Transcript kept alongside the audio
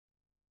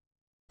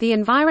The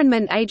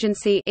Environment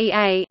Agency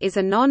 (EA) is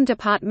a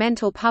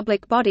non-departmental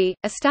public body,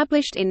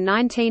 established in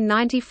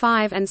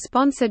 1995 and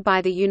sponsored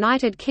by the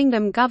United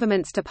Kingdom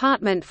Government's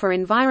Department for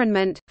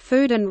Environment,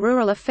 Food and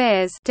Rural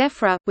Affairs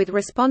 (DEFRA), with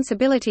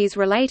responsibilities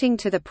relating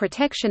to the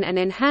protection and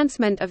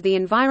enhancement of the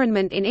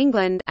environment in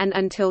England and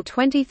until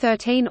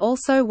 2013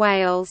 also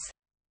Wales.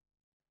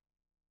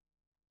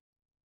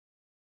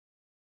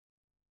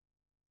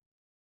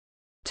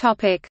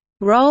 Topic: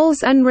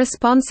 Roles and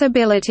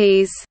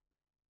responsibilities.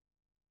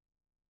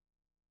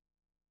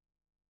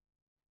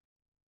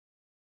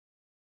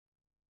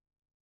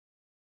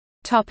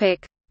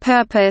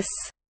 Purpose.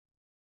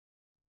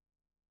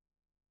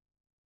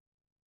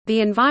 The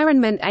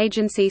Environment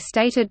Agency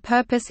stated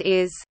purpose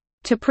is,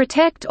 "...to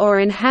protect or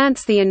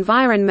enhance the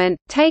environment,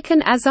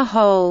 taken as a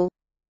whole,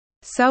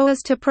 so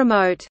as to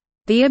promote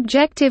the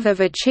objective of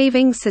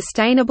achieving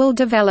sustainable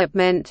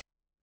development,"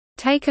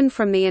 taken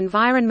from the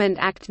Environment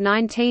Act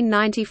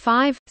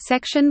 1995,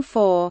 Section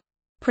 4.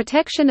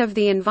 Protection of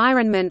the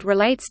environment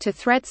relates to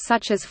threats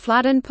such as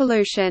flood and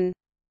pollution.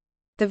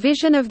 The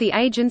vision of the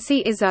agency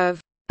is of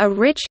a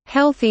rich,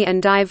 healthy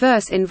and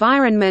diverse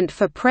environment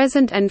for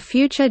present and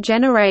future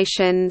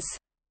generations.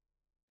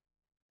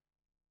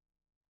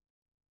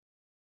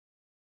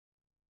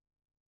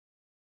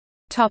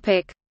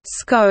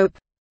 Scope.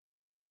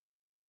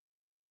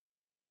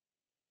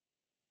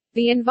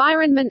 The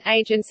Environment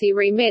Agency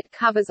remit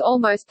covers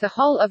almost the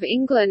whole of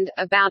England,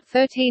 about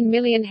 13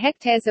 million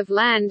hectares of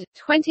land,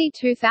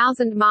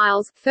 22,000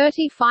 miles,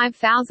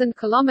 35,000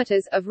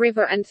 kilometres of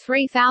river and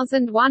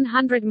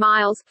 3,100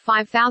 miles,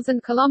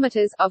 5,000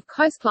 kilometres of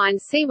coastline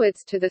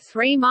seawards to the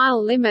 3-mile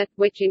limit,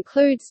 which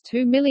includes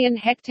 2 million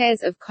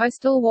hectares of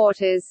coastal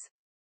waters.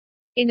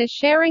 In a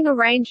sharing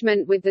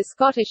arrangement with the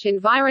Scottish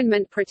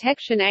Environment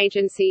Protection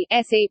Agency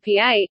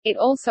 (SEPA), it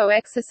also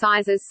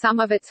exercises some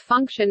of its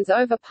functions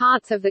over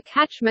parts of the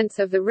catchments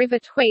of the River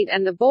Tweed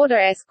and the Border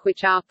Esk,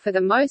 which are, for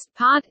the most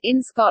part,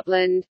 in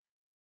Scotland.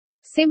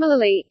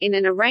 Similarly, in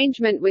an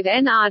arrangement with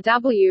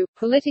NRW,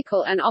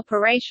 political and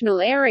operational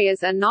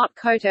areas are not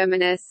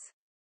coterminous.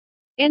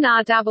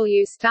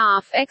 NRW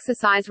staff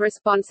exercise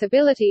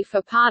responsibility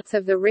for parts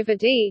of the River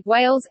Dee,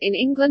 Wales in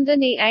England,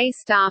 and EA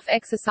staff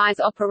exercise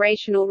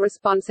operational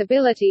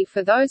responsibility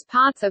for those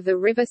parts of the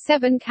River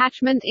Severn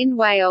catchment in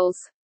Wales.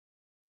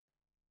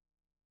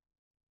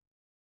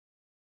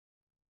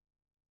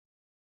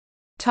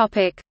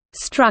 Topic: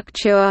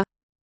 Structure.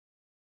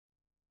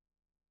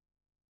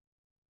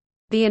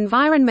 The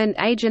Environment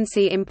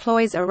Agency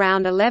employs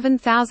around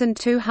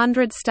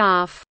 11,200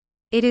 staff.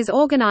 It is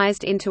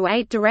organized into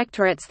 8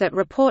 directorates that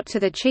report to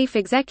the Chief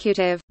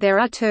Executive. There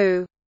are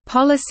 2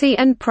 policy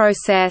and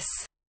process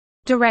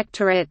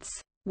directorates.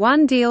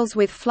 One deals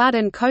with flood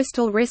and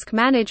coastal risk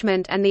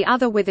management and the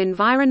other with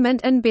environment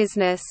and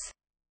business.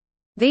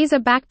 These are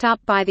backed up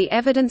by the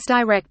Evidence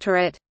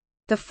Directorate.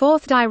 The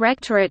 4th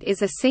directorate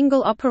is a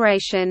single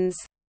operations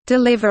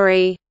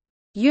delivery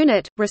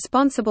unit,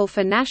 responsible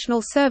for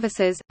national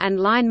services, and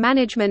line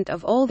management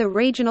of all the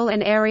regional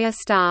and area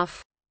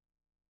staff.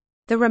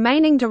 The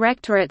remaining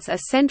directorates are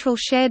central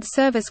shared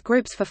service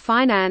groups for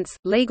finance,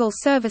 legal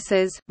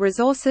services,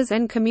 resources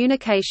and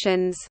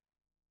communications.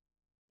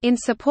 In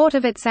support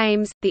of its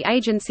aims, the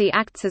agency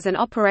acts as an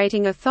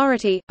operating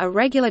authority, a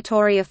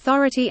regulatory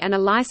authority and a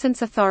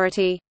license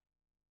authority.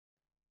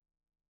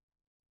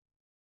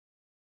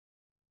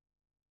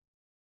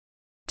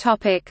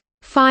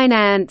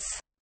 Finance.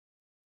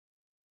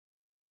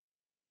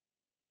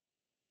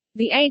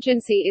 The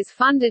agency is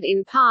funded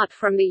in part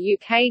from the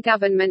UK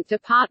Government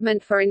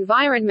Department for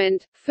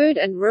Environment, Food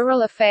and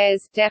Rural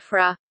Affairs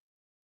 (DEFRA).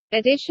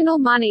 Additional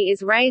money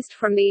is raised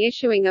from the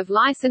issuing of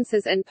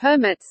licenses and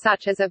permits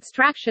such as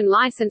abstraction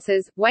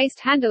licenses, waste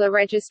handler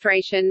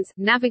registrations,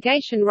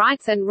 navigation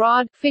rights and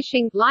rod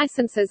fishing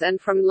licenses, and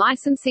from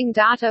licensing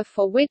data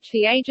for which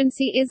the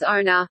agency is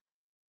owner.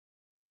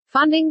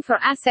 Funding for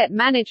asset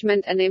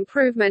management and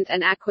improvement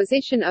and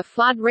acquisition of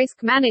flood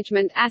risk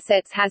management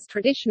assets has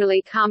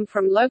traditionally come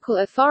from local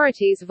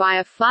authorities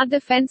via flood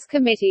defence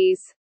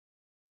committees.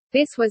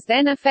 This was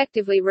then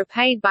effectively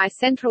repaid by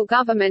central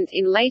government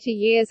in later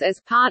years as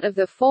part of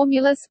the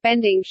formula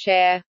spending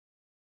share.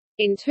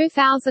 In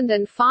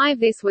 2005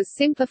 this was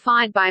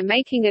simplified by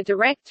making a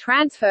direct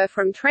transfer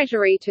from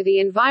Treasury to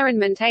the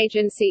Environment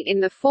Agency in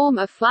the form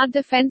of flood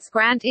defence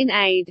grant in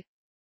aid.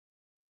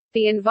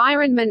 The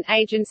Environment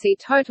Agency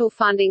total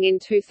funding in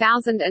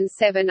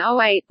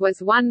 2007-08 was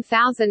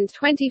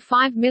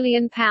 £1,025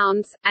 million,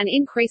 an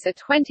increase of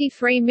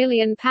 £23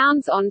 million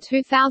on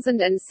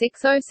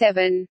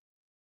 2006-07.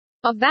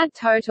 Of that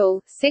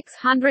total,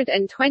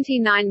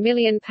 £629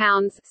 million,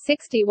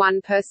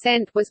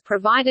 61%, was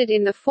provided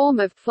in the form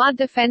of flood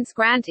defence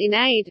grant in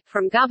aid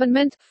from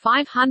government,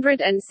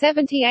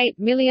 £578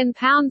 million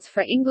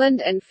for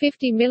England and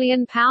 £50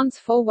 million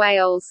for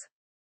Wales.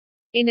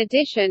 In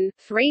addition,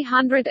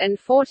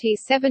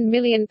 £347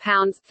 million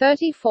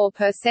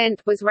 (34%)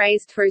 was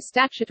raised through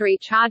statutory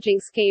charging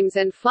schemes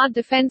and flood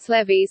defence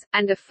levies,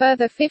 and a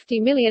further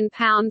 £50 million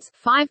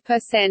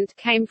 (5%)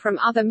 came from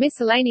other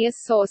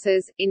miscellaneous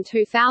sources. In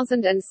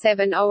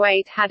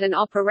 2007-08 had an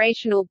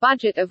operational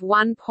budget of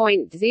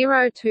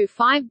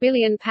 £1.025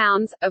 billion,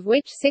 of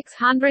which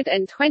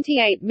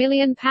 £628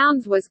 million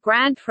was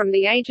grant from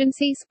the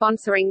agency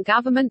sponsoring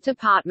government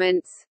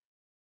departments.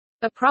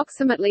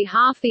 Approximately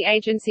half the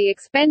agency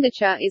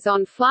expenditure is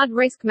on flood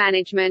risk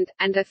management,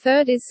 and a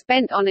third is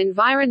spent on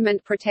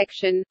environment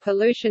protection,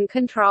 pollution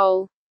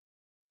control.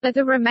 Of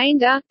the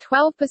remainder,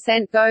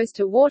 12% goes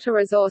to water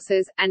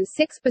resources, and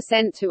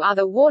 6% to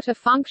other water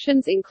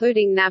functions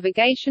including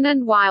navigation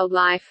and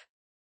wildlife.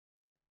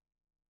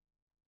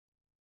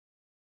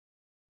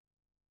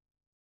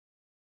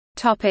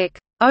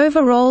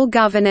 Overall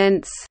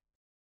governance.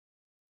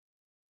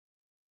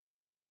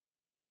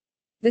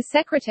 The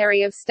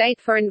Secretary of State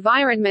for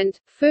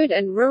Environment, Food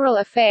and Rural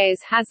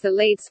Affairs has the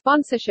lead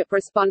sponsorship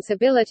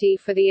responsibility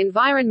for the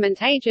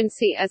Environment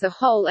Agency as a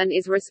whole and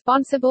is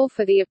responsible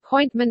for the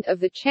appointment of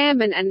the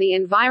Chairman and the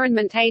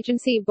Environment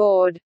Agency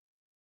Board.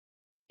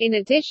 In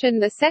addition,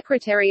 the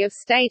Secretary of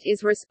State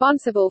is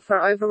responsible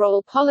for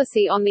overall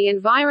policy on the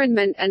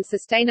environment and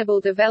sustainable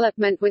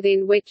development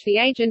within which the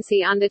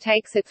agency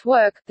undertakes its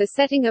work, the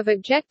setting of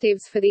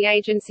objectives for the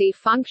agency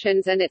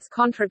functions and its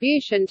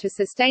contribution to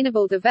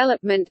sustainable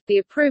development, the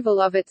approval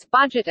of its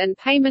budget and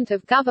payment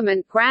of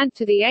government grant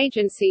to the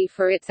agency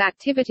for its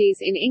activities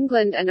in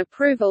England and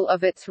approval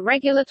of its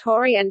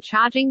regulatory and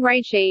charging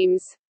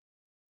regimes.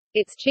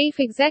 Its chief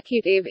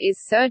executive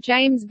is Sir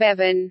James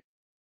Bevan.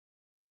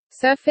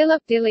 Sir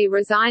Philip Dilley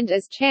resigned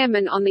as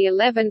chairman on the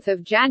 11th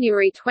of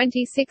January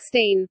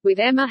 2016, with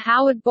Emma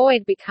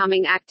Howard-Boyd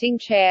becoming acting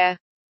chair.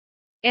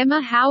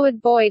 Emma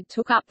Howard-Boyd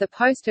took up the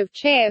post of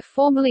chair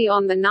formally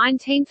on the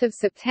 19th of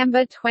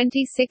September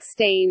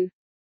 2016.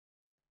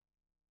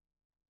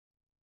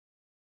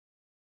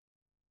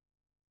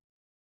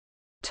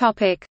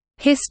 Topic: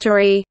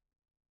 History.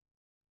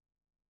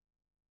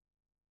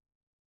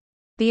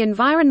 The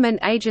Environment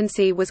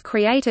Agency was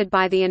created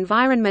by the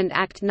Environment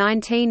Act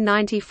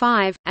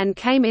 1995, and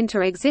came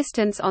into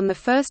existence on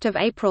 1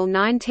 April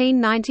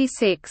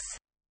 1996.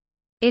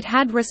 It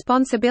had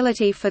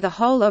responsibility for the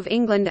whole of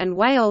England and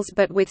Wales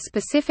but with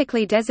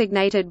specifically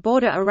designated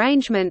border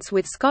arrangements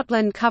with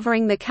Scotland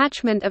covering the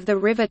catchment of the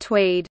River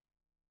Tweed.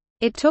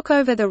 It took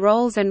over the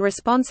roles and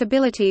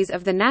responsibilities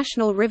of the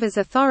National Rivers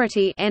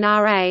Authority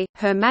 (NRA),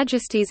 Her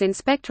Majesty's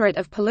Inspectorate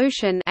of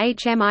Pollution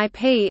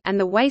 (HMIP), and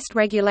the Waste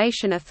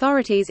Regulation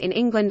Authorities in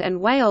England and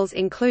Wales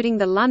including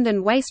the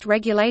London Waste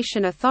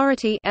Regulation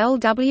Authority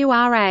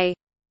 (LWRA).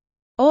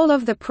 All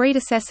of the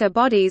predecessor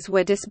bodies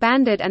were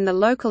disbanded and the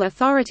local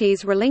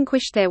authorities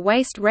relinquished their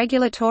waste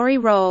regulatory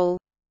role.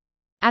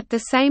 At the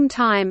same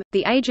time,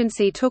 the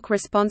agency took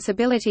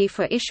responsibility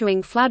for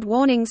issuing flood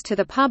warnings to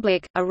the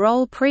public, a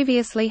role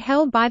previously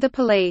held by the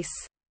police.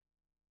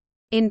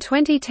 In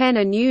 2010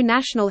 a new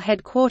national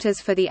headquarters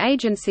for the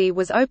agency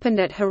was opened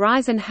at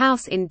Horizon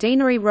House in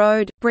Deanery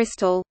Road,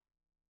 Bristol.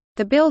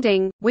 The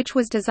building, which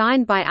was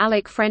designed by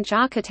Alec French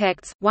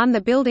Architects, won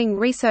the Building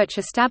Research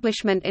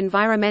Establishment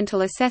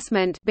Environmental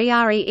Assessment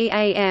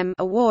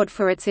award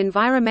for its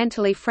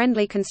environmentally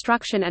friendly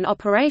construction and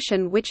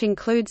operation, which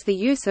includes the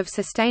use of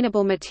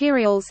sustainable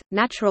materials,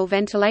 natural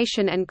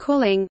ventilation and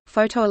cooling,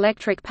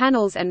 photoelectric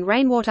panels and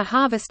rainwater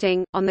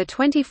harvesting. On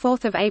 24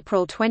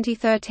 April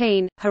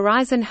 2013,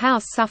 Horizon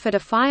House suffered a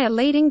fire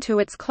leading to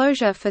its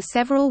closure for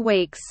several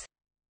weeks.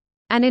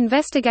 An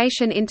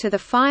investigation into the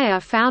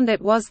fire found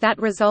it was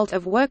that result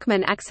of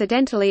workmen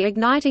accidentally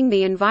igniting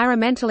the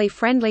environmentally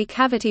friendly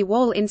cavity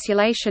wall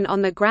insulation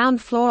on the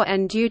ground floor,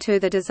 and due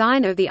to the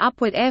design of the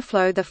upward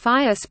airflow the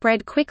fire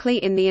spread quickly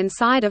in the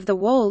inside of the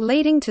wall,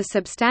 leading to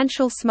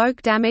substantial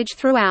smoke damage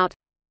throughout.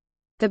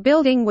 The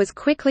building was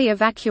quickly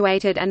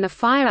evacuated and the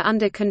fire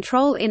under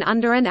control in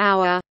under an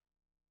hour.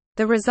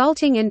 The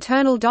resulting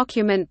internal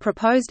document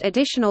proposed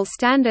additional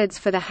standards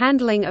for the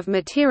handling of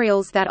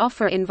materials that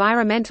offer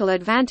environmental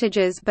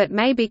advantages but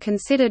may be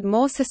considered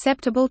more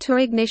susceptible to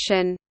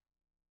ignition.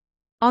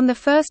 On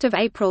 1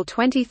 April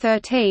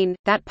 2013,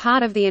 that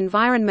part of the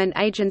Environment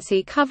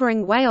Agency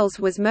covering Wales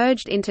was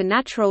merged into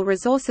Natural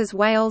Resources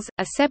Wales,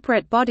 a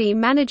separate body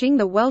managing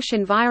the Welsh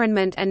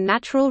environment and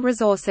natural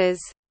resources.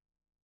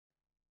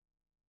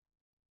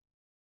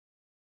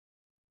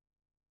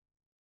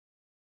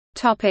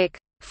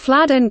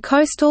 Flood and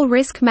coastal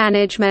risk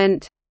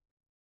management.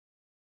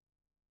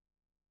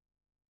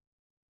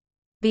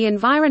 The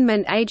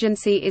Environment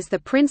Agency is the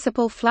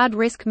principal flood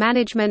risk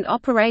management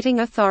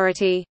operating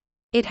authority.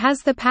 It has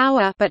the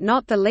power but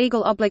not the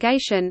legal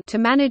obligation to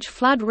manage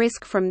flood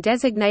risk from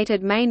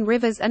designated main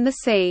rivers and the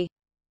sea.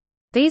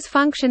 These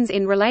functions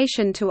in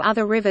relation to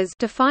other rivers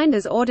defined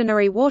as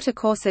ordinary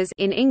watercourses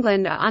in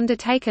England are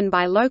undertaken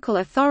by local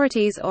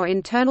authorities or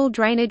internal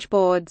drainage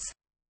boards.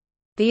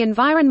 The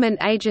Environment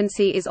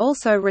Agency is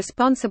also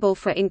responsible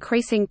for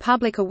increasing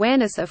public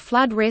awareness of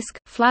flood risk,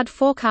 flood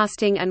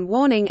forecasting and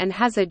warning, and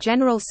has a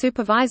general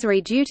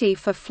supervisory duty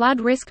for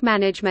flood risk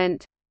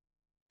management.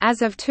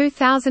 As of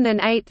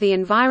 2008, the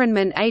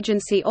Environment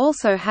Agency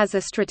also has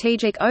a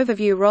strategic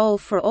overview role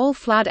for all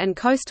flood and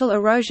coastal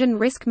erosion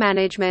risk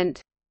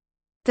management.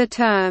 The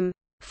term,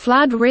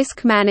 "flood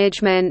risk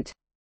management",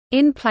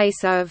 in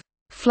place of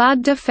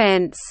 "flood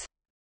defense",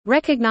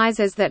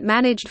 recognizes that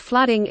managed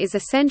flooding is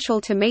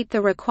essential to meet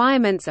the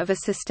requirements of a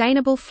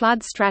sustainable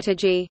flood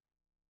strategy.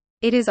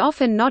 It is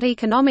often not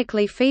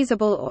economically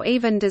feasible or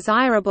even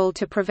desirable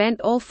to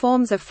prevent all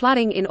forms of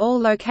flooding in all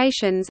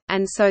locations,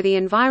 and so the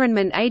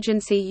Environment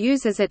Agency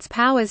uses its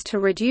powers to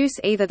reduce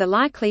either the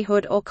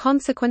likelihood or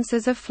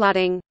consequences of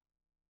flooding.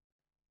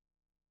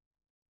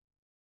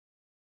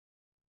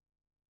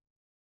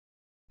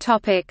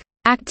 Topic: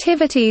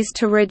 Activities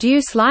to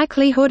reduce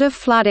likelihood of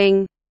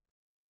flooding.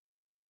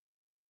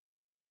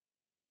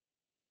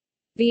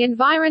 The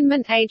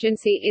Environment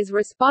Agency is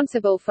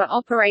responsible for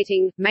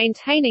operating,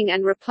 maintaining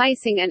and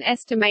replacing an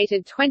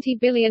estimated £20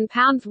 billion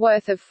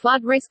worth of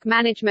flood risk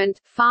management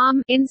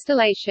farm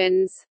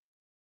installations.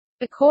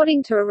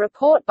 According to a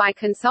report by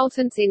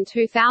consultants in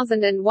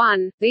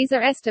 2001, these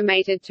are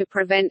estimated to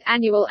prevent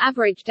annual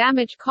average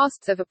damage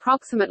costs of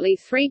approximately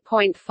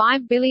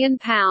 £3.5 billion.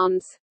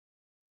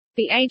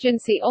 The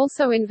agency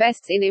also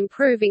invests in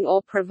improving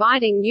or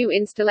providing new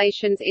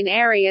installations in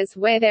areas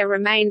where there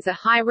remains a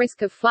high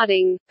risk of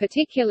flooding,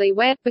 particularly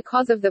where,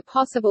 because of the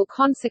possible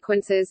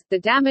consequences, the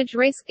damage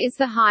risk is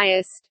the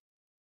highest.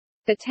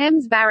 The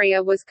Thames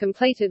Barrier was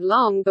completed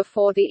long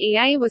before the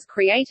EA was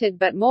created,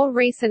 but more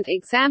recent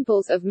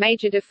examples of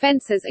major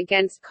defences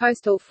against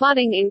coastal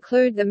flooding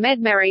include the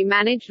Medmerry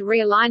Managed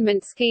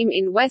Realignment Scheme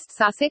in West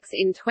Sussex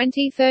in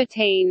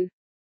 2013.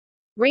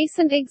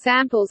 Recent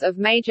examples of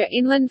major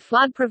inland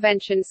flood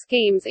prevention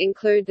schemes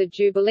include the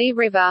Jubilee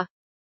River.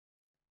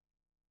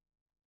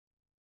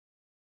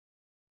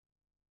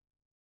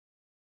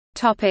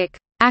 Topic: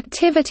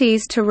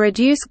 Activities to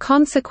reduce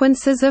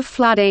consequences of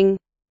flooding.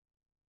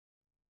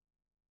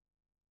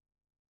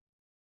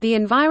 The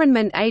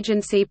Environment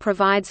Agency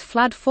provides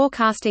flood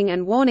forecasting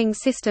and warning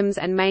systems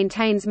and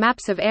maintains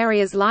maps of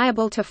areas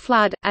liable to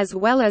flood, as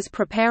well as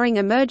preparing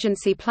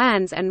emergency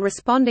plans and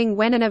responding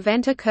when an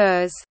event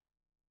occurs.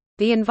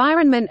 The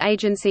Environment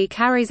Agency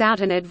carries out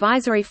an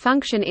advisory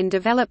function in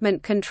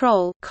development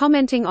control,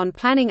 commenting on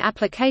planning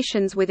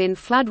applications within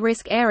flood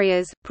risk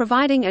areas,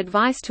 providing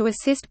advice to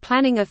assist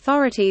planning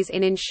authorities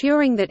in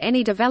ensuring that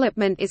any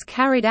development is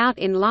carried out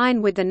in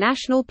line with the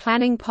National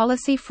Planning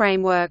Policy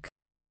Framework.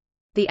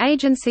 The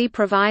agency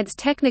provides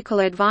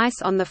technical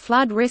advice on the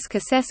flood risk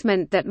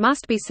assessment that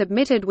must be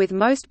submitted with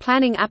most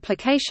planning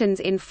applications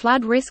in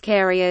flood risk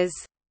areas.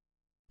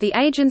 The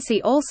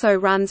agency also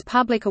runs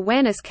public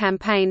awareness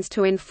campaigns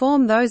to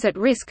inform those at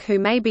risk who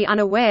may be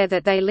unaware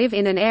that they live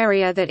in an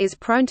area that is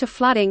prone to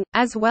flooding,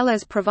 as well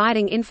as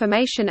providing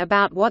information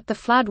about what the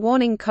flood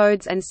warning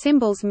codes and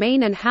symbols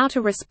mean and how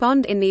to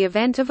respond in the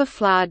event of a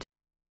flood.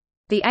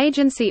 The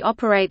agency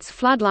operates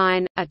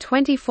Floodline, a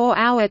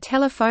 24-hour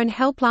telephone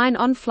helpline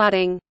on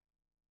flooding.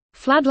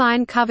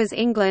 Floodline covers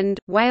England,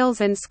 Wales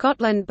and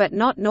Scotland but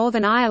not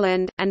Northern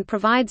Ireland, and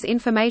provides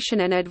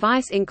information and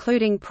advice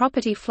including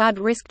property flood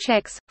risk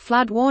checks,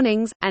 flood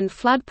warnings, and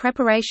flood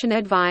preparation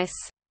advice.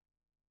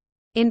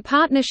 In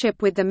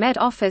partnership with the Met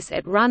Office,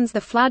 it runs the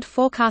Flood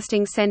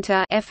Forecasting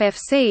Centre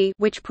 (FFC),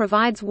 which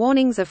provides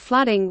warnings of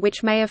flooding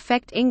which may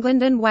affect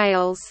England and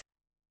Wales.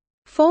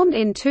 Formed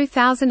in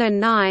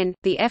 2009,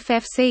 the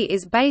FFC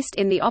is based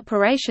in the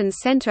Operations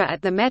Centre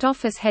at the Met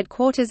Office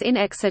headquarters in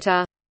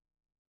Exeter.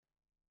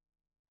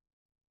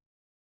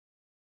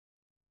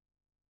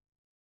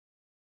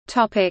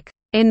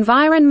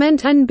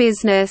 Environment and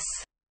business.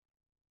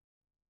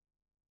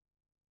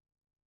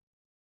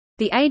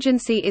 The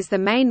agency is the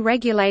main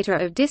regulator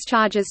of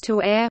discharges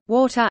to air,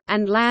 water,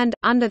 and land,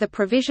 under the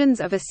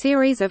provisions of a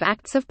series of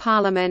Acts of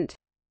Parliament.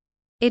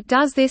 It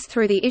does this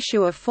through the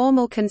issue of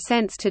formal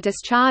consents to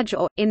discharge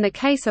or, in the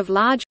case of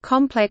large,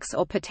 complex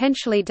or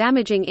potentially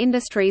damaging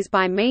industries,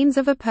 by means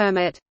of a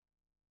permit.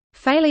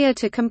 Failure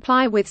to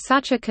comply with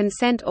such a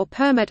consent or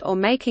permit or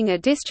making a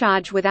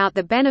discharge without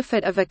the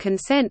benefit of a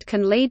consent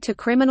can lead to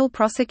criminal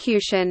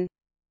prosecution.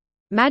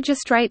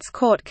 Magistrates'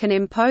 Court can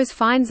impose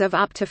fines of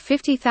up to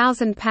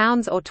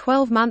 £50,000 or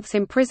 12 months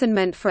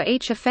imprisonment for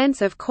each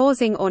offence of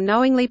causing or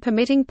knowingly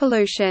permitting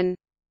pollution.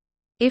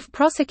 If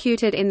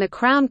prosecuted in the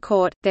Crown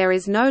Court, there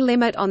is no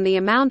limit on the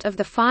amount of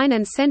the fine,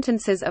 and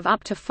sentences of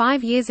up to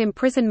 5 years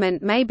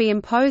imprisonment may be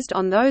imposed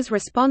on those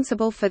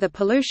responsible for the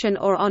pollution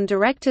or on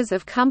directors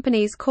of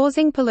companies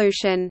causing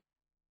pollution.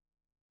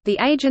 The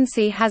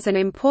agency has an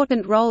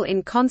important role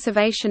in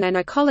conservation and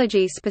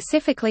ecology,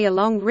 specifically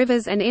along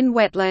rivers and in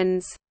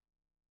wetlands.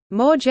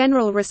 More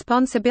general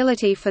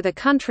responsibility for the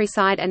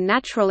countryside and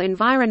natural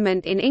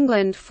environment in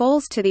England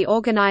falls to the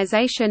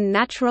organisation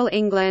Natural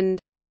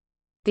England.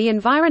 The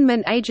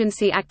Environment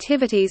Agency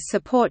activities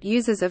support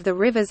users of the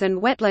rivers and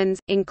wetlands,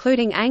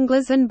 including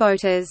anglers and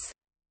boaters.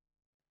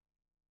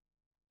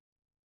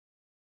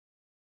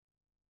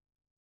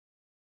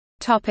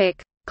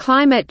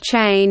 Climate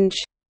change.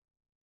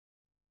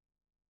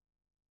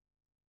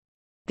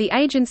 The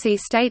agency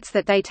states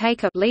that they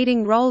take a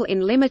leading role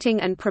in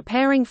limiting and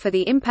preparing for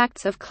the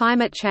impacts of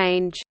climate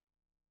change.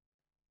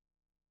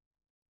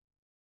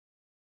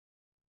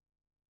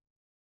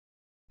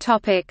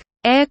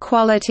 Air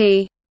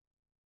quality.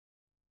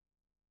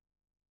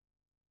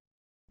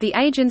 The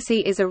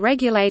agency is a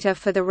regulator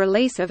for the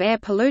release of air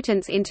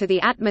pollutants into the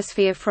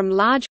atmosphere from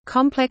large,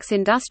 complex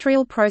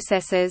industrial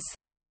processes.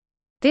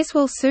 This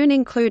will soon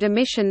include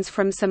emissions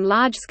from some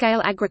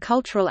large-scale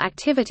agricultural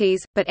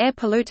activities, but air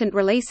pollutant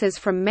releases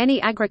from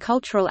many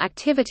agricultural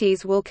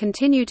activities will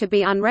continue to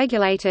be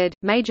unregulated.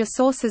 Major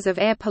sources of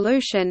air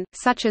pollution,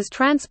 such as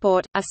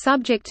transport, are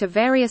subject to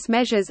various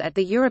measures at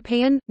the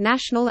European,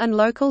 national and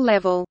local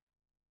level.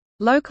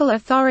 Local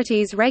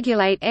authorities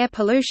regulate air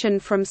pollution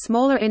from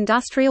smaller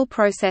industrial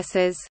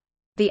processes.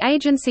 The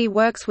agency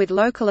works with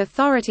local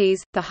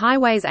authorities, the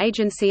Highways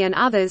Agency and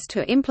others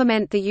to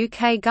implement the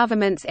UK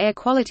government's air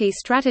quality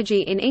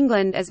strategy in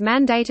England as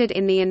mandated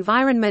in the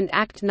Environment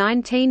Act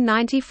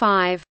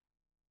 1995.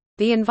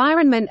 The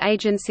Environment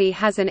Agency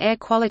has an Air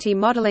Quality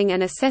Modelling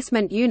and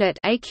Assessment Unit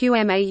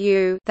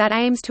that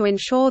aims to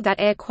ensure that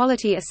air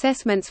quality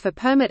assessments for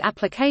permit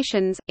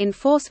applications,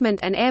 enforcement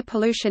and air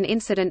pollution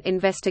incident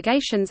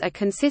investigations are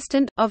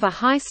consistent, of a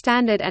high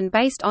standard and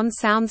based on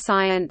sound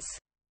science.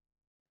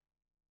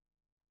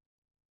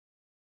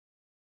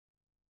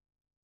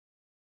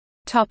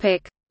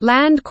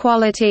 Land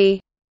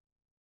quality.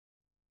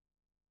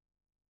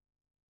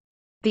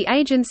 The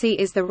agency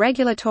is the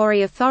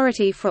regulatory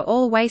authority for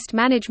all waste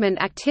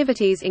management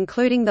activities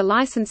including the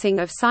licensing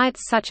of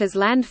sites such as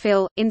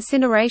landfill,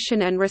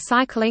 incineration and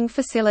recycling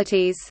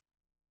facilities.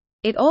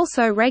 It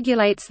also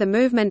regulates the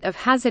movement of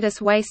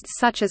hazardous wastes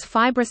such as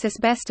fibrous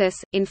asbestos,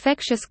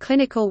 infectious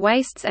clinical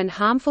wastes and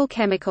harmful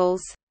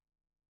chemicals.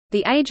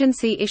 The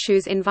agency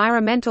issues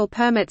environmental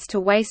permits to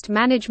waste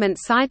management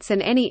sites,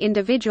 and any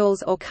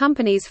individuals or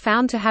companies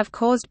found to have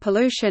caused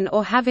pollution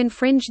or have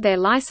infringed their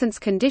license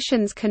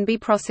conditions can be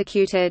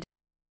prosecuted.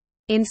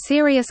 In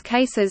serious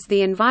cases,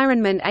 the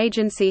Environment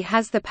Agency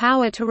has the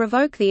power to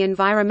revoke the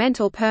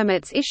environmental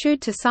permits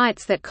issued to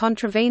sites that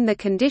contravene the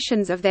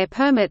conditions of their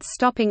permits,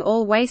 stopping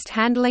all waste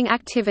handling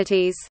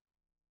activities.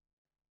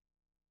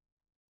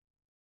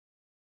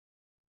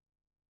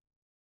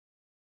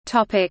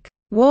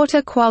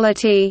 Water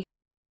quality.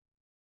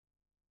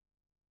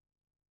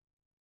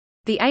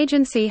 The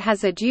agency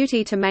has a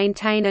duty to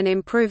maintain and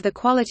improve the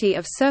quality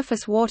of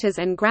surface waters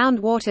and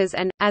groundwaters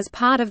and, as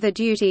part of the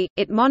duty,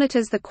 it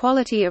monitors the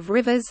quality of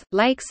rivers,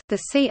 lakes, the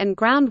sea and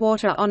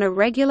groundwater on a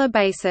regular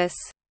basis.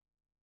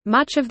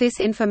 Much of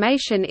this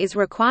information is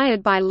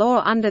required by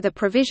law under the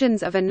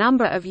provisions of a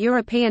number of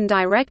European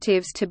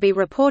directives to be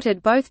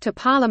reported both to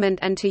Parliament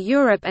and to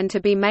Europe and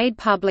to be made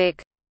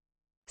public.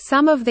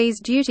 Some of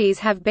these duties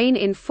have been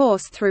in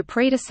force through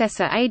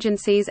predecessor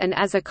agencies, and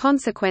as a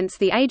consequence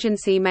the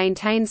agency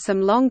maintains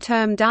some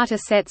long-term data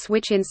sets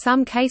which in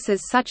some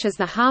cases such as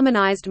the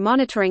Harmonized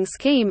Monitoring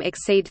Scheme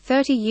exceed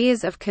 30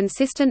 years of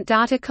consistent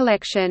data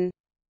collection.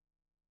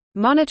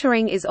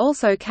 Monitoring is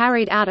also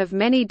carried out of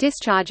many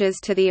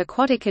discharges to the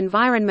aquatic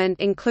environment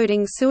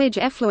including sewage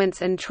effluents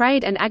and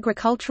trade and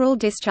agricultural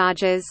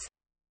discharges.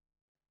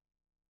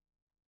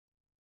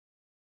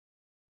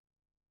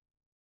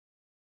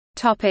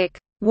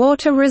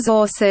 Water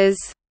resources.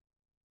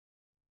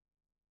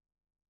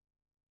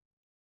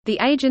 The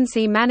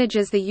agency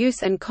manages the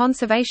use and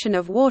conservation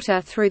of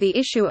water through the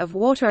issue of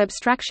water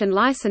abstraction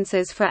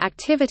licenses for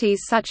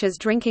activities such as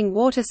drinking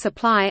water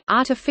supply,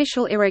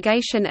 artificial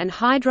irrigation and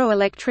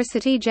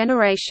hydroelectricity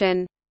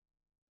generation.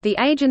 The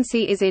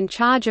agency is in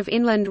charge of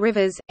inland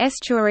rivers,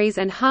 estuaries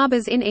and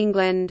harbours in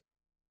England.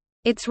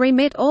 Its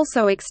remit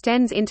also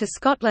extends into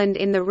Scotland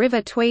in the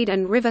River Tweed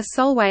and River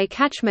Solway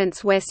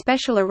catchments where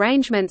special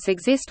arrangements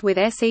exist with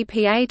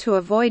SEPA to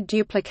avoid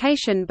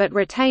duplication but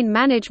retain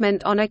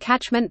management on a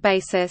catchment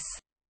basis.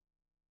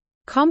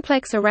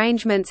 Complex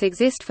arrangements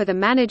exist for the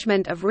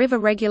management of river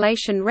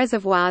regulation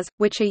reservoirs,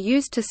 which are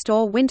used to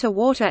store winter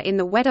water in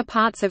the wetter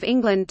parts of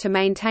England to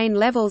maintain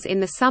levels in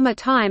the summer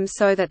time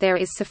so that there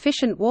is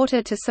sufficient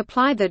water to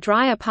supply the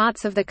drier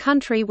parts of the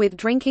country with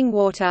drinking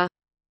water.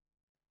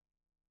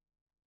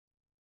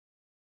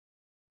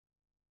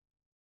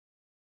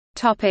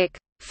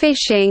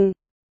 Fishing.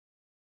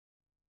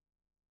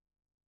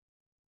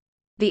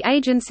 The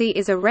agency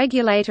is a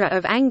regulator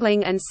of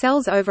angling and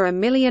sells over 1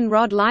 million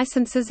rod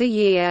licenses a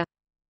year.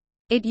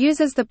 It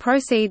uses the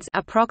proceeds,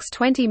 approx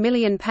 £20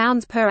 million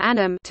per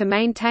annum, to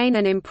maintain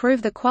and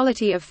improve the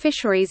quality of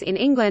fisheries in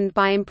England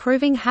by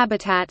improving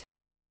habitat.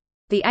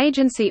 The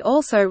agency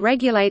also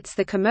regulates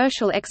the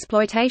commercial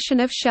exploitation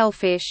of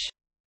shellfish.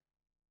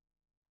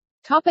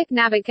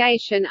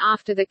 Navigation.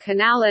 After the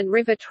Canal and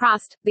River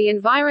Trust, the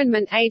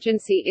Environment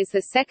Agency is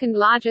the second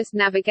largest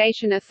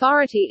navigation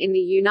authority in the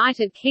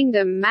United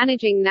Kingdom,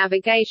 managing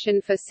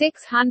navigation for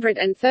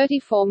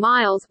 634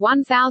 miles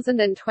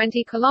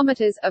 (1,020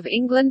 kilometres) of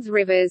England's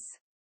rivers.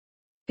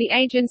 The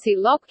agency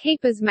lock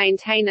keepers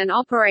maintain and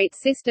operate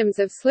systems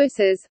of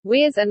sluices,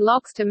 weirs and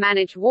locks to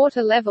manage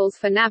water levels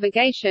for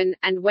navigation,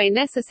 and where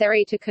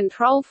necessary to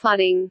control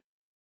flooding.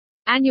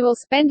 Annual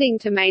spending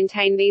to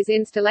maintain these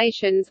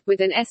installations,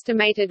 with an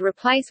estimated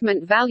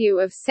replacement value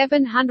of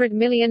 £700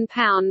 million,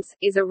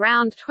 is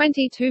around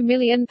 £22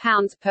 million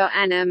per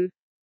annum.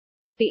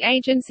 The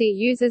agency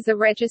uses the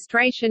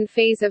registration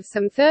fees of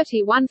some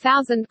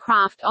 31,000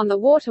 craft on the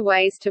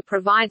waterways to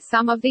provide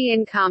some of the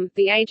income.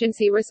 The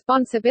agency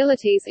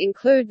responsibilities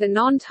include the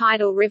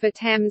non-tidal River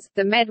Thames,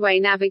 the Medway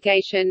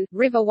Navigation,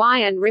 River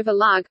Wye and River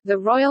Lug, the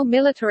Royal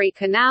Military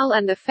Canal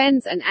and the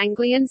Fens and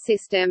Anglian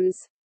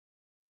systems.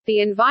 The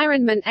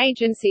Environment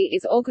Agency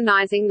is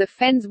organising the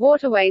Fens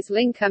Waterways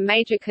Link, a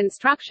major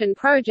construction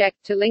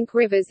project to link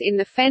rivers in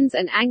the Fens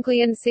and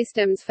Anglian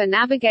systems for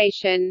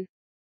navigation.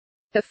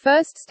 The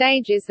first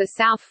stage is the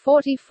south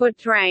 40-foot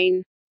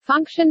drain.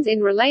 Functions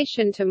in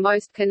relation to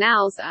most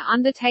canals are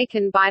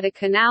undertaken by the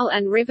Canal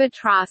and River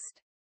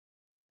Trust.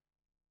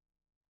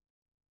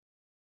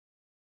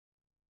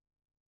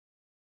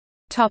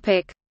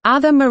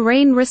 Other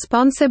marine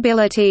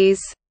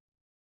responsibilities.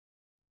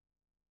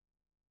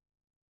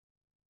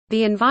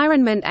 The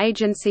Environment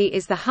Agency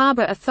is the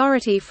harbour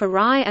authority for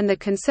Rye and the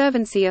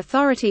Conservancy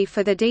Authority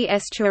for the Dee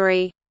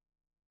estuary.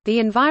 The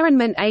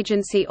Environment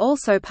Agency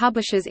also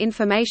publishes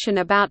information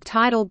about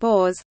tidal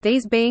bores,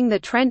 these being the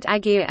Trent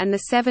Aguirre and the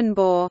Severn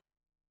Bore.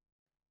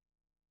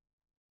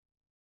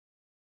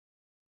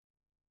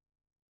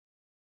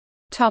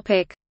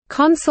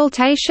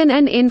 Consultation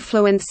and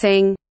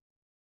influencing.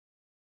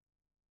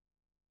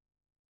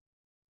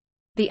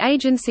 The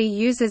agency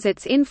uses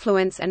its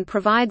influence and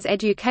provides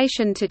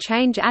education to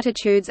change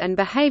attitudes and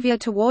behavior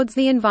towards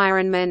the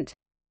environment.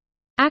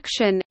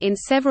 Action, in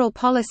several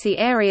policy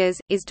areas,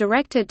 is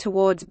directed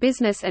towards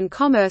business and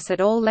commerce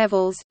at all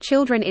levels,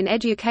 children in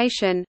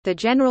education, the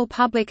general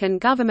public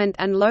and government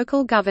and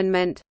local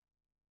government.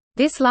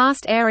 This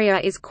last area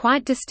is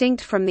quite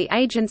distinct from the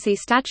agency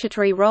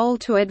statutory role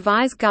to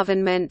advise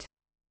government.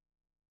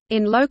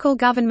 In local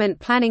government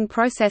planning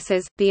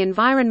processes, the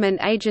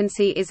Environment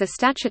Agency is a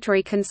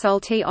statutory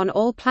consultee on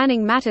all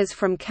planning matters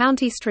from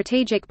county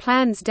strategic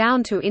plans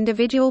down to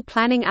individual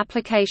planning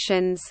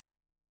applications.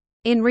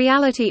 In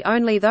reality,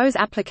 only those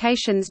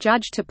applications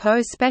judged to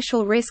pose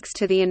special risks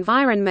to the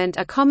environment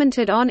are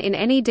commented on in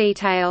any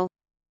detail.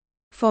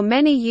 For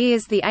many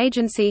years the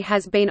agency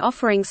has been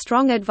offering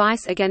strong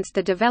advice against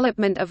the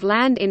development of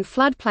land in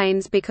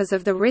floodplains because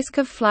of the risk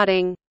of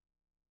flooding.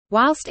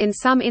 Whilst in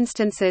some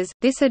instances,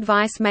 this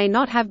advice may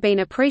not have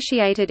been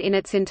appreciated in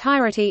its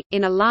entirety,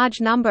 in a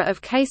large number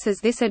of cases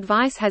this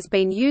advice has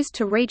been used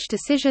to reach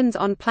decisions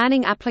on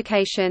planning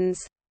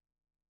applications.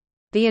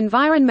 The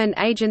Environment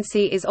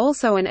Agency is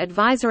also an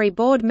advisory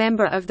board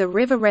member of the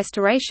River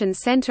Restoration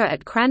Centre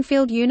at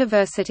Cranfield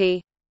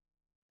University.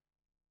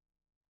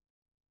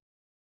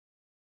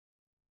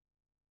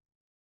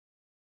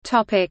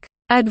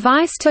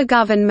 Advice to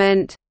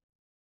government.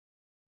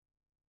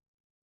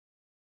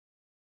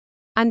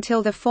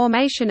 Until the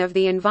formation of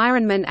the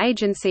Environment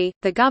Agency,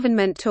 the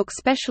government took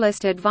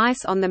specialist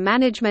advice on the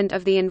management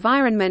of the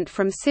environment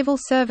from civil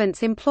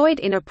servants employed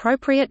in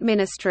appropriate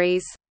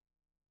ministries.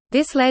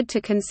 This led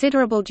to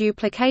considerable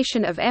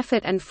duplication of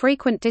effort and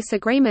frequent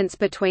disagreements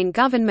between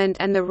government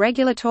and the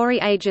regulatory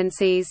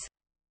agencies.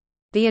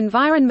 The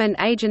Environment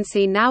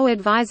Agency now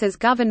advises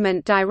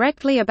government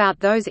directly about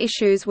those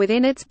issues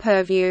within its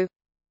purview.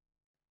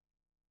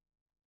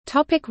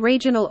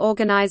 Regional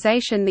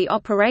organization. The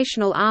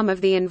operational arm of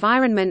the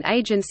Environment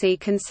Agency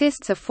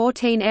consists of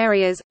 14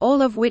 areas,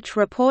 all of which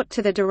report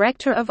to the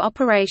Director of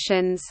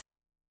Operations.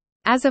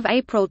 As of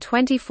April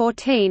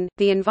 2014,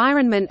 the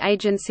Environment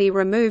Agency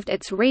removed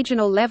its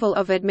regional level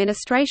of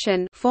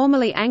administration,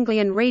 formerly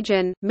Anglian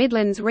Region,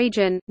 Midlands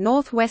Region,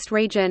 North West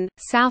Region,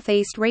 South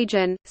East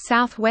Region,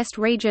 South West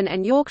Region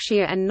and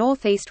Yorkshire and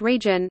North East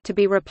Region, to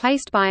be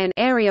replaced by an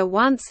Area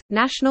Once,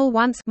 National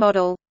Once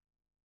model.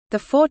 The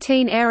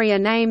 14 area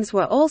names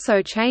were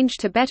also changed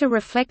to better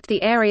reflect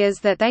the areas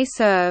that they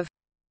serve.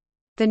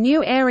 The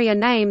new area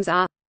names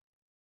are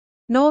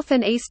North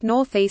and East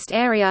Northeast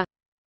Area,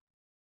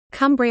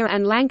 Cumbria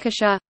and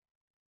Lancashire,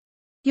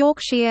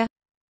 Yorkshire,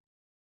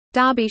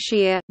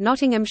 Derbyshire,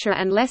 Nottinghamshire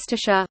and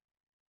Leicestershire,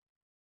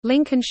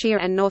 Lincolnshire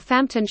and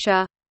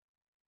Northamptonshire,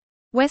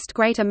 West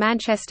Greater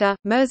Manchester,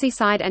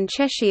 Merseyside and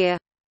Cheshire,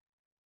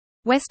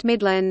 West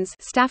Midlands,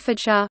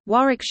 Staffordshire,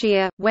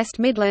 Warwickshire, West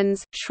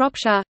Midlands,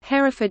 Shropshire,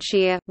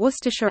 Herefordshire,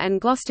 Worcestershire and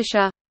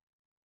Gloucestershire,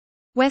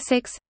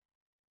 Wessex,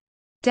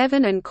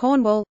 Devon and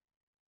Cornwall,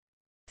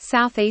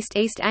 South East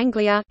East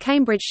Anglia,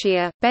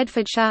 Cambridgeshire,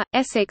 Bedfordshire,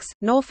 Essex,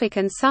 Norfolk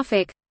and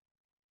Suffolk,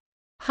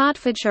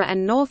 Hertfordshire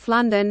and North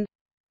London,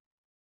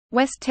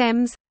 West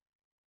Thames,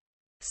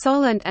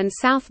 Solent and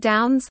South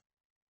Downs,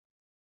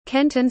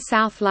 Kent and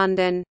South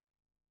London.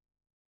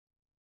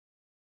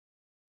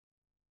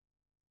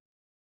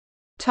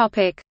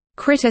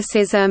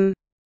 Criticism.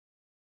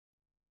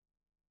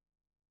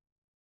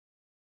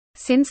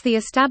 Since the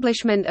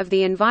establishment of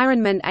the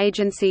Environment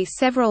Agency,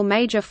 several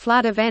major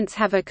flood events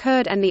have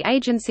occurred and the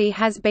agency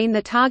has been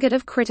the target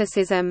of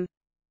criticism.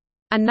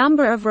 A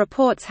number of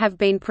reports have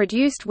been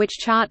produced which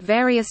chart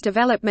various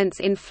developments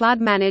in flood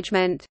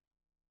management.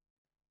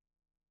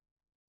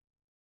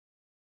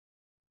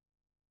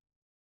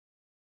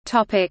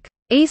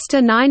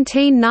 Easter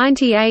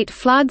 1998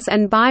 floods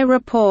and by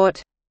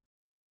report.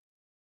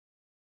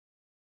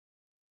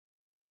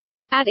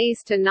 At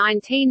Easter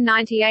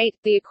 1998,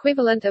 the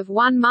equivalent of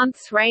 1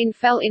 month's rain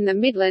fell in the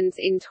Midlands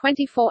in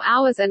 24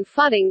 hours and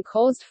flooding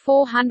caused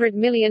 £400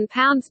 million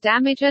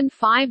damage and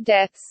 5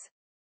 deaths.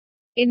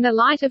 In the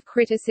light of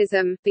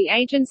criticism, the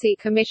agency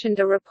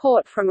commissioned a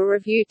report from a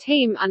review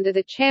team under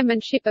the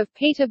chairmanship of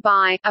Peter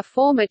Bye, a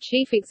former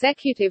chief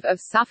executive of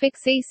Suffolk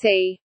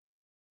CC.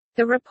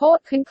 The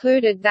report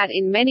concluded that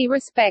in many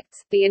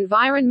respects, the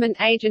Environment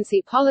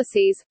Agency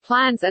policies,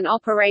 plans and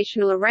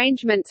operational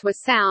arrangements were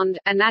sound,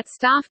 and that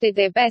staff did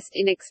their best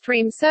in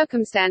extreme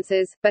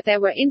circumstances, but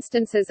there were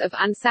instances of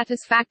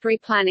unsatisfactory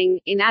planning,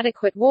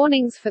 inadequate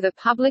warnings for the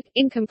public,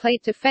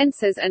 incomplete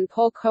defences and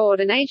poor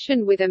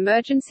coordination with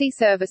emergency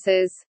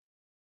services.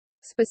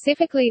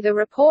 Specifically, the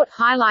report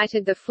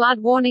highlighted the flood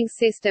warning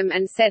system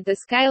and said the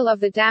scale of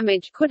the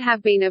damage could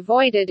have been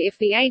avoided if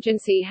the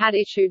agency had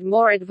issued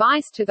more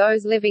advice to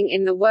those living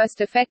in the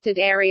worst affected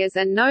areas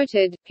and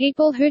noted,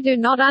 people who do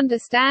not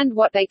understand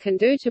what they can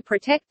do to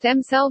protect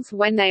themselves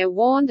when they are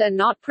warned are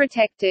not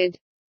protected.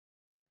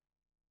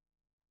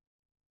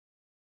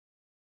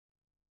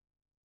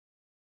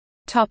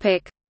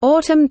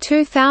 Autumn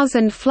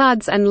 2000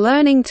 floods and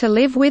learning to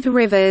live with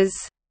rivers.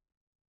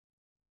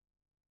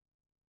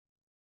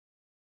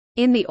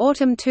 In the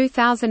autumn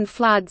 2000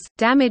 floods,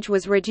 damage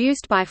was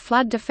reduced by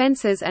flood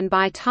defences and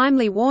by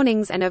timely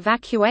warnings and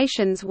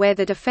evacuations where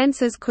the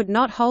defences could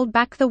not hold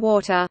back the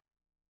water.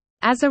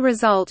 As a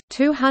result,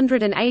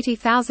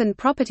 280,000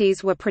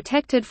 properties were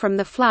protected from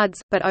the floods,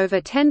 but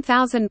over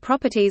 10,000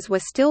 properties were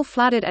still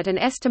flooded at an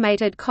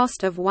estimated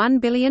cost of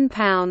 £1 billion.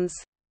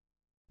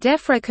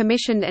 DEFRA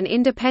commissioned an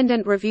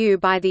independent review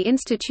by the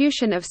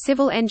Institution of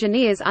Civil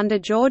Engineers under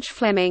George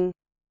Fleming.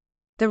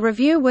 The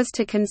review was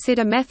to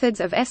consider methods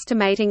of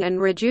estimating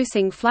and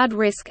reducing flood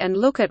risk and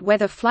look at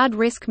whether flood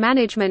risk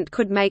management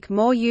could make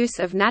more use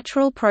of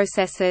natural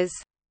processes.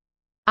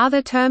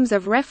 Other terms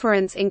of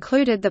reference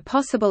included the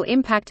possible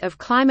impact of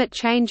climate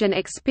change and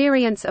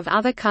experience of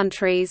other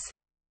countries.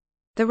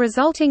 The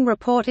resulting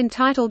report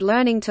entitled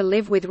Learning to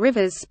Live with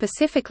Rivers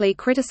specifically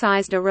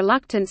criticized a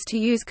reluctance to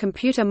use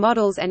computer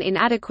models and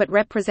inadequate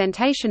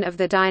representation of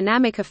the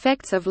dynamic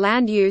effects of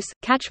land use,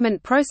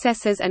 catchment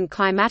processes and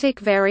climatic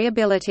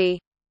variability.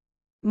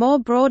 More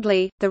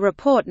broadly, the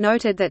report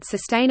noted that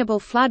sustainable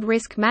flood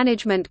risk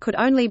management could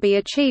only be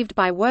achieved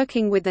by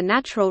working with the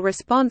natural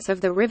response of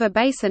the river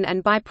basin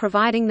and by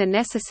providing the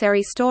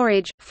necessary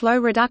storage, flow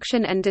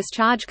reduction and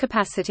discharge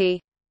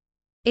capacity.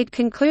 It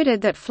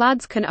concluded that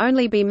floods can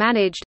only be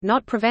managed,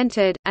 not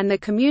prevented, and the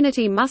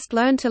community must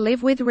learn to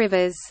live with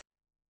rivers.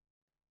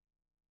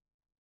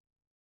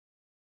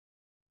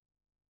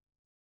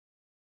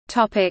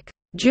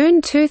 June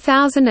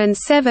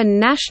 2007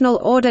 National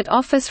Audit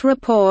Office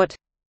report.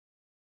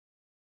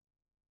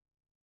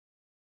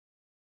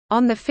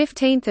 On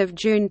 15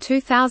 June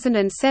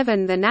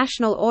 2007 the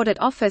National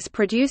Audit Office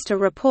produced a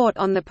report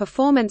on the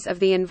performance of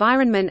the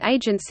Environment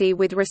Agency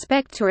with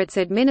respect to its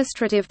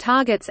administrative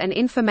targets and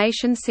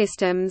information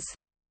systems.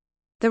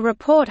 The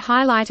report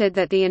highlighted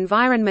that the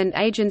Environment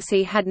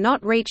Agency had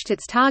not reached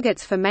its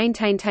targets for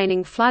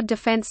maintaining flood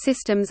defense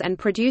systems and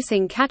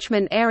producing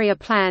catchment area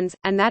plans,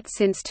 and that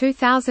since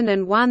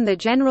 2001 the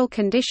general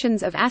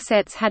conditions of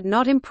assets had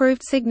not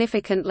improved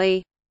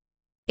significantly.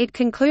 It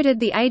concluded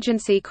the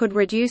agency could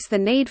reduce the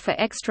need for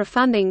extra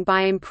funding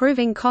by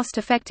improving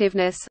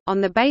cost-effectiveness. On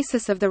the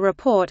basis of the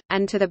report,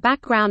 and to the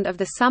background of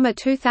the summer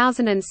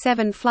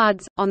 2007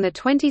 floods, on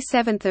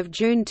 27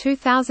 June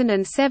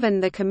 2007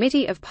 the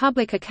Committee of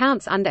Public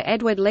Accounts under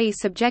Edward Lee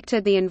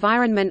subjected the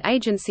Environment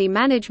Agency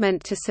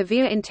management to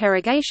severe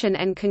interrogation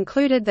and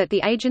concluded that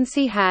the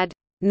agency had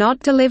not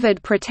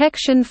delivered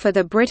protection for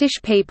the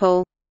British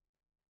people.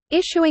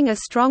 Issuing a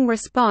strong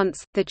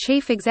response, the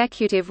chief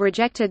executive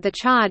rejected the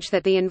charge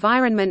that the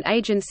Environment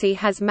Agency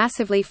has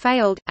massively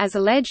failed, as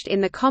alleged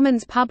in the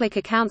Commons Public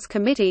Accounts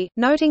Committee,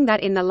 noting that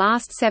in the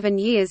last 7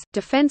 years,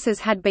 defences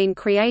had been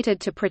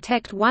created to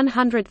protect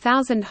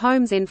 100,000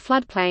 homes in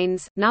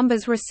floodplains,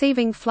 numbers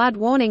receiving flood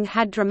warning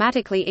had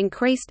dramatically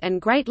increased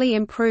and greatly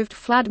improved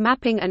flood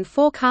mapping and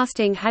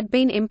forecasting had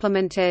been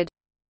implemented.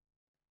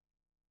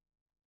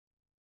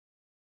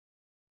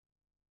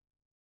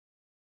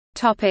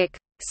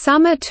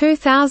 Summer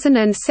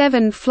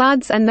 2007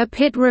 floods and the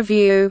Pitt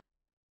Review.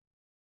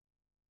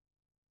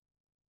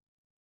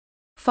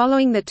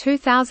 Following the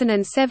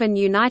 2007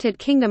 United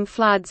Kingdom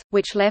floods,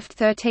 which left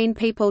 13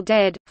 people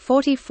dead,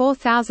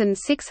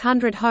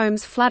 44,600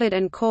 homes flooded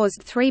and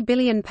caused £3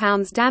 billion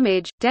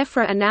damage,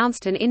 DEFRA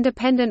announced an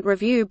independent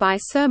review by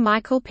Sir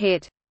Michael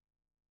Pitt.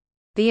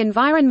 The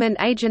Environment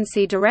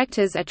Agency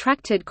directors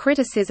attracted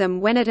criticism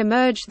when it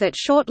emerged that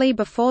shortly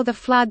before the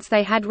floods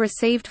they had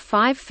received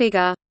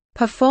 5-figure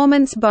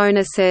performance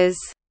bonuses,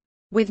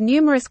 with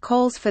numerous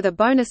calls for the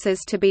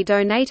bonuses to be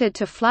donated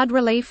to flood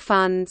relief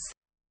funds.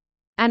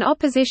 An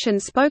opposition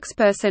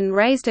spokesperson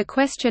raised a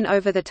question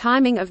over the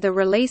timing of the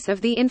release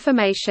of the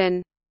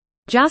information.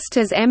 Just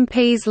as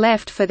MPs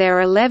left for their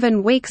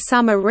 11-week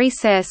summer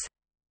recess,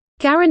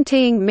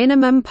 guaranteeing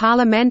minimum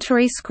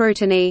parliamentary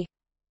scrutiny.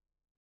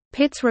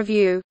 Pitt's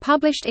review,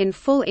 published in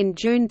full in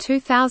June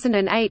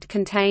 2008,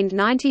 contained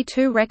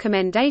 92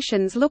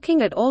 recommendations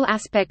looking at all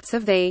aspects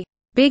of the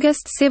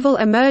biggest civil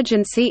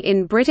emergency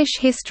in British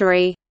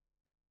history.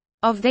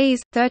 Of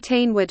these,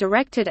 13 were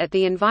directed at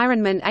the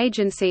Environment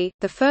Agency,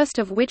 the first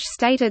of which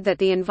stated that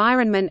the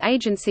Environment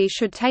Agency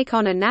should take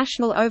on a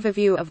national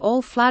overview of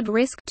all flood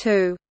risk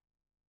too.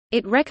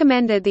 It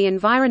recommended the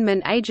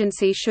Environment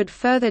Agency should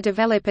further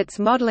develop its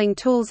modelling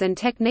tools and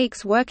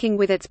techniques working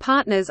with its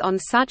partners on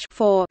such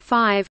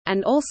 4.5,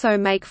 and also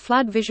make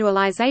flood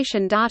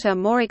visualization data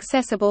more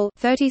accessible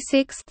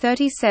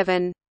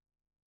 36-37.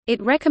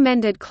 It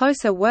recommended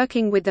closer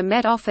working with the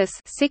Met Office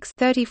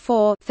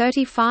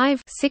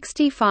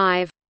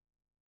 6-34-35-65.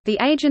 The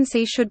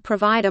agency should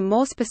provide a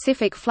more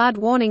specific flood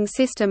warning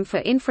system for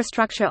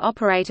infrastructure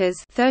operators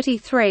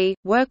 33,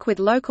 work with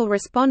local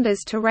responders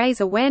to raise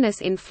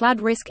awareness in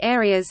flood risk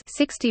areas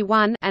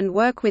 61, and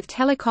work with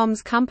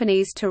telecoms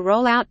companies to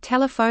roll out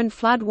telephone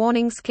flood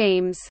warning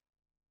schemes.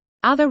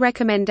 Other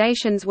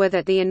recommendations were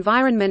that the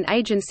Environment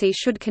Agency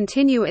should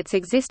continue its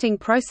existing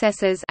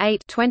processes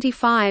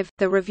 8.25.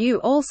 The review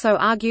also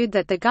argued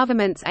that the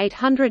government's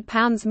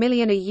 £800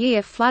 million a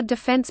year flood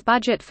defence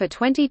budget for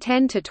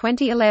 2010 to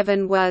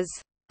 2011 was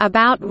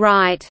about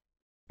right,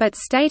 but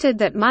stated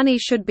that money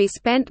should be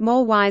spent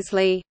more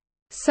wisely.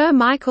 Sir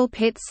Michael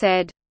Pitt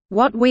said,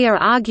 "What we are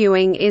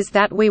arguing is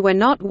that we were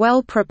not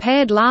well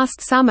prepared last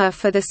summer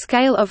for the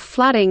scale of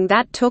flooding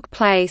that took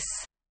place."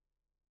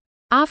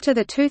 After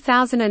the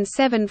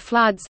 2007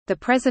 floods, the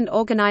present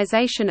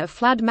organisation of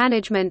flood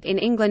management in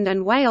England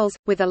and Wales,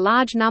 with a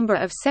large number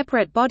of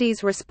separate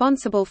bodies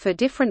responsible for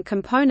different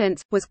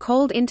components, was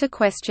called into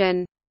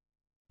question.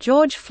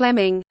 George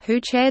Fleming, who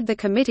chaired the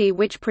committee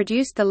which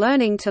produced the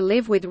Learning to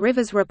Live with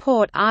Rivers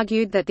report,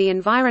 argued that the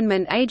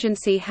Environment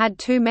Agency had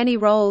too many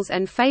roles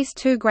and faced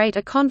too great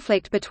a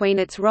conflict between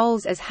its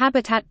roles as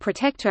habitat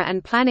protector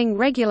and planning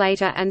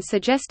regulator, and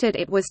suggested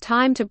it was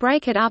time to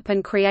break it up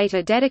and create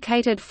a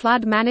dedicated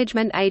flood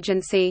management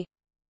agency.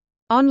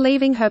 On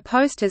leaving her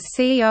post as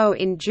CEO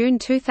in June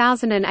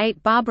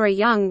 2008, Barbara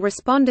Young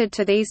responded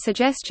to these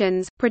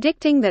suggestions,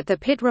 predicting that the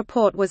Pitt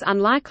report was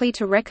unlikely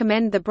to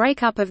recommend the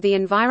breakup of the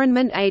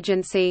Environment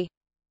Agency.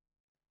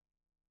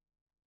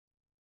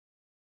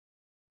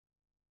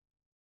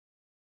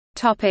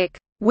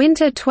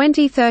 Winter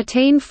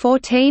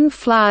 2013–14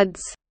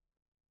 floods.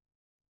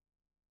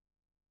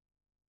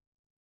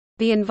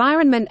 The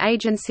Environment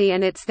Agency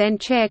and its then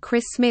chair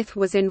Chris Smith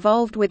was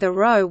involved with a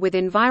row with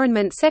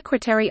Environment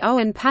Secretary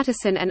Owen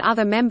Paterson and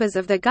other members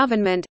of the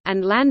government,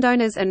 and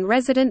landowners and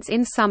residents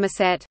in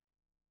Somerset.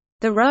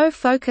 The row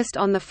focused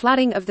on the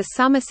flooding of the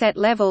Somerset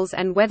levels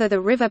and whether the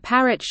River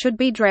Parrett should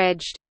be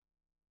dredged.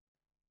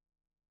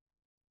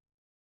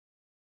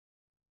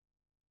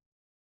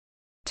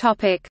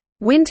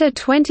 Winter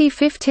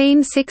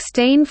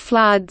 2015–16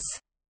 floods.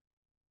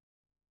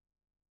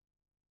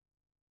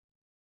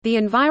 The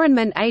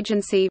Environment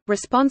Agency,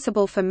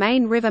 responsible for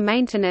main river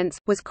maintenance,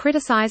 was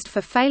criticized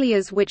for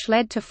failures which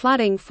led to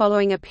flooding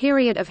following a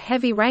period of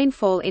heavy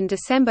rainfall in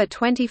December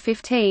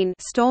 2015,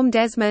 Storm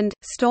Desmond,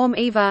 Storm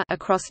Eva,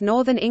 across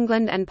northern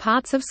England and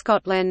parts of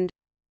Scotland.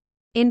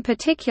 In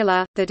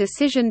particular, the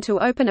decision to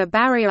open a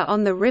barrier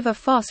on the River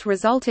Foss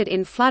resulted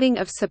in flooding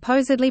of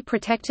supposedly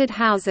protected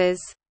houses.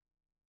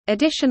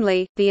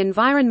 Additionally, the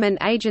Environment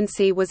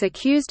Agency was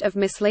accused of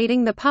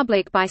misleading the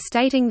public by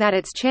stating that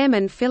its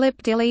chairman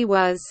Philip Dilley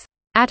was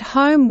at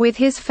home with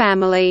his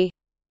family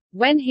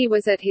when he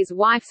was at his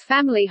wife's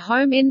family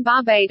home in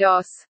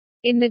Barbados.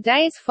 In the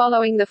days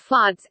following the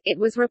floods, it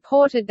was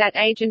reported that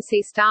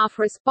agency staff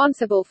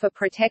responsible for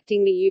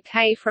protecting the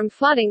UK from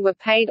flooding were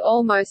paid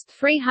almost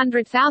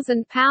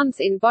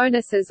 £300,000 in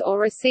bonuses or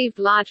received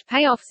large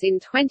payoffs in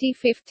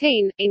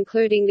 2015,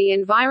 including the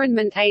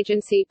Environment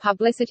Agency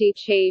publicity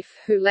chief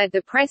who led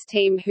the press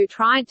team who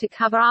tried to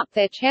cover up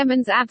their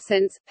chairman's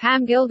absence.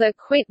 Pam Gilder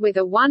quit with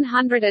a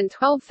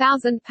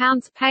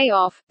 £112,000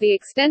 payoff. The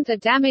extent of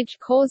damage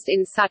caused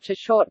in such a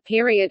short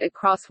period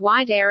across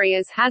wide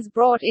areas has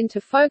brought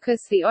into focus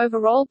the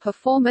overall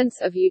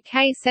performance of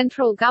UK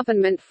central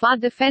government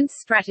flood defence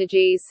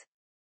strategies.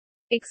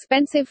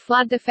 Expensive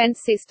flood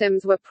defence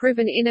systems were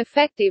proven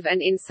ineffective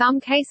and in some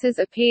cases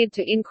appeared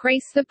to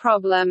increase the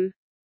problem.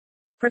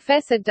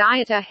 Professor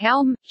Dieter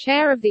Helm,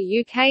 chair of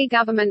the UK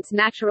government's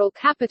Natural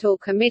Capital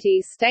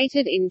Committee,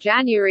 stated in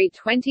January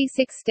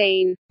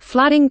 2016,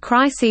 "Flooding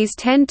crises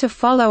tend to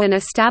follow an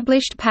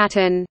established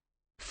pattern.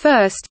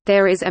 First,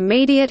 there is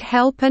immediate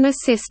help and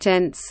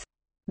assistance.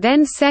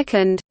 Then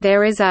second,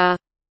 there is a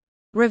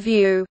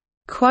review.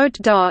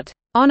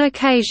 On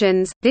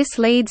occasions, this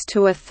leads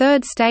to a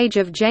third stage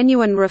of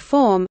genuine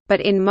reform,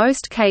 but in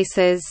most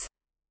cases,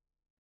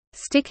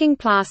 sticking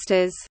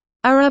plasters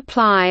are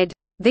applied.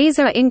 These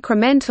are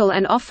incremental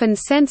and often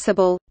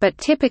sensible, but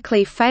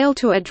typically fail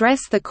to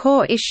address the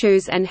core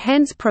issues and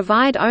hence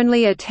provide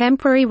only a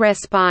temporary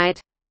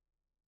respite.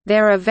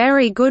 There are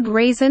very good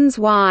reasons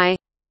why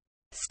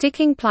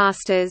sticking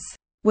plasters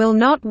will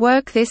not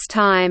work this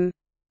time.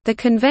 The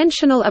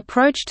conventional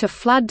approach to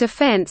flood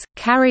defense,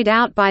 carried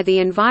out by the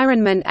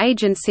Environment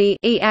Agency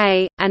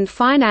 (EA) and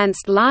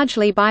financed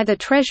largely by the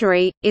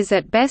Treasury, is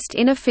at best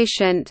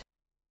inefficient.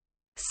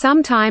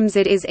 Sometimes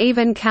it is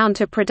even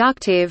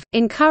counterproductive,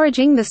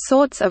 encouraging the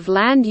sorts of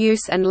land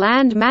use and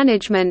land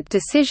management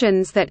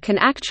decisions that can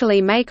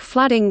actually make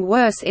flooding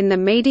worse in the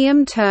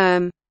medium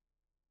term.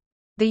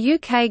 The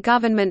UK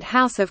Government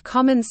House of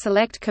Commons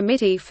Select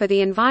Committee for the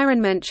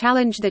Environment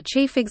challenged the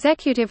Chief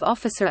Executive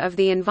Officer of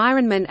the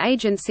Environment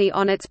Agency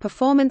on its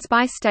performance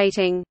by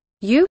stating,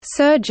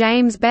 Sir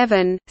James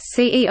Bevan,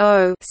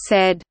 CEO,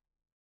 said,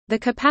 "The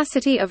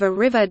capacity of a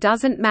river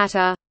doesn't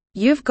matter.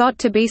 You've got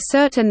to be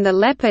certain the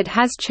leopard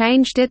has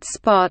changed its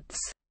spots.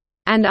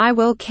 And I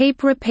will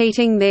keep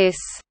repeating this.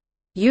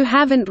 You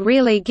haven't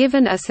really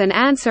given us an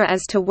answer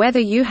as to whether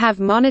you have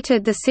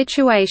monitored the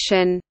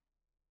situation.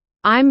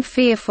 I'm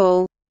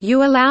fearful.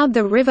 You allowed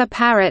the River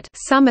Parrett,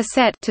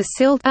 Somerset, to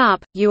silt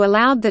up, you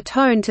allowed the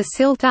Tone to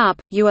silt up,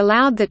 you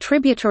allowed the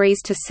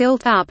tributaries to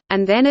silt up,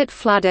 and then it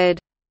flooded."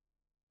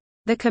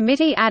 The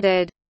committee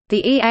added,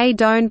 "The EA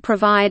don't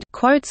provide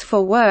quotes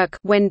for work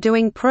when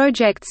doing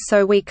projects,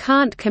 so we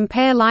can't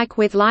compare like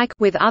with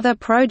other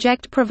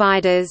project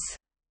providers.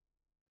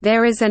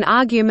 There is an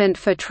argument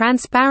for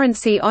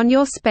transparency on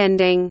your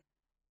spending.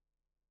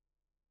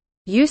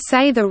 You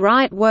say the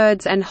right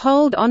words and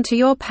hold onto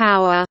your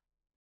power."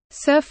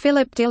 Sir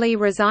Philip Dilley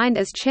resigned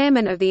as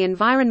chairman of the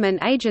Environment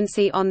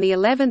Agency on the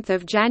 11th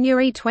of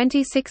January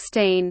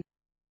 2016.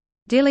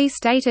 Dilley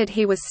stated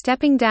he was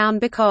stepping down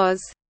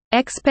because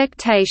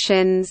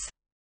expectations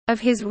of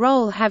his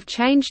role have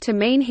changed to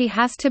mean he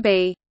has to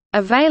be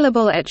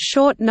available at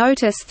short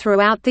notice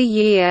throughout the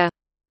year.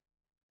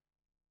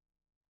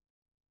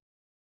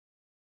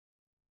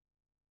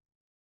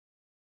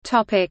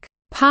 Topic: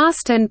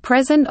 Past and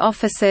present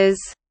officers.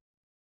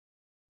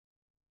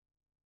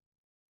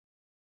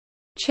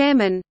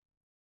 Chairman: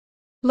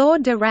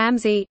 Lord de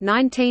Ramsay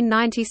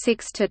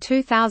 (1996 to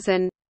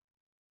 2000),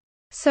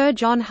 Sir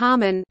John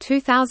Harman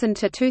 (2000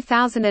 to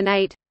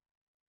 2008),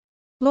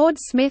 Lord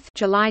Smith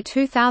 (July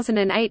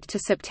 2008 to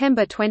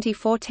September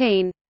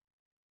 2014),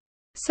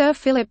 Sir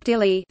Philip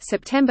Dilley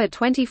 (September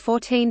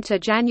 2014 to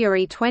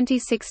January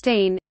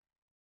 2016),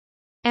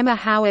 Emma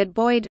Howard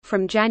Boyd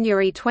from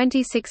January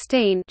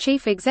 2016,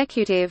 Chief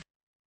Executive,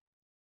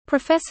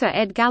 Professor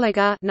Ed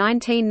Gallagher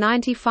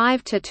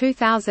 (1995 to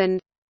 2000),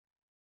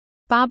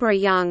 Barbara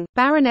Young,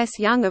 Baroness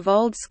Young of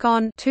Old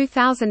Scone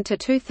 (2000 to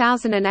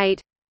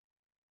 2008),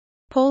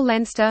 Paul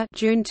Leinster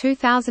 (June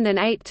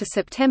 2008 to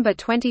September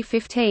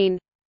 2015),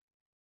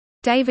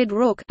 David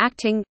Rooke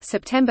acting,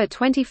 September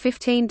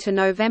 2015 to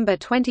November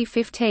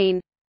 2015,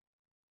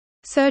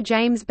 Sir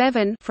James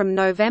Bevan from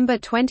November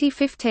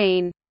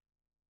 2015.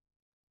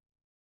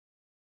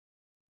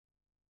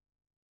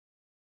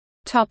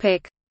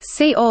 Topic: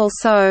 See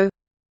also: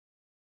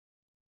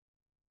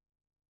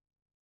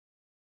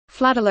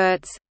 Flood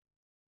alerts,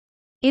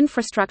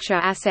 Infrastructure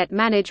asset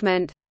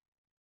management,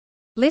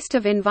 List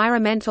of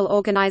environmental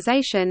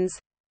organisations,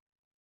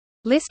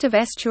 List of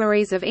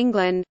estuaries of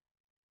England,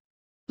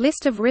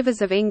 List of rivers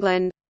of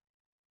England,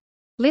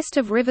 List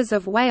of rivers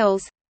of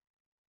Wales,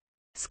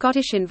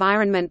 Scottish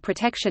Environment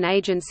Protection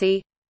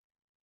Agency,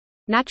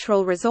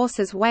 Natural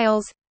Resources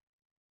Wales,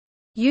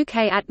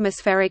 UK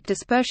Atmospheric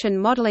Dispersion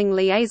Modelling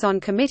Liaison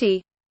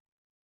Committee,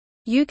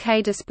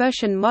 UK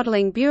Dispersion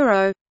Modelling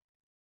Bureau,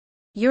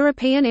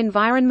 European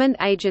Environment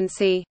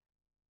Agency.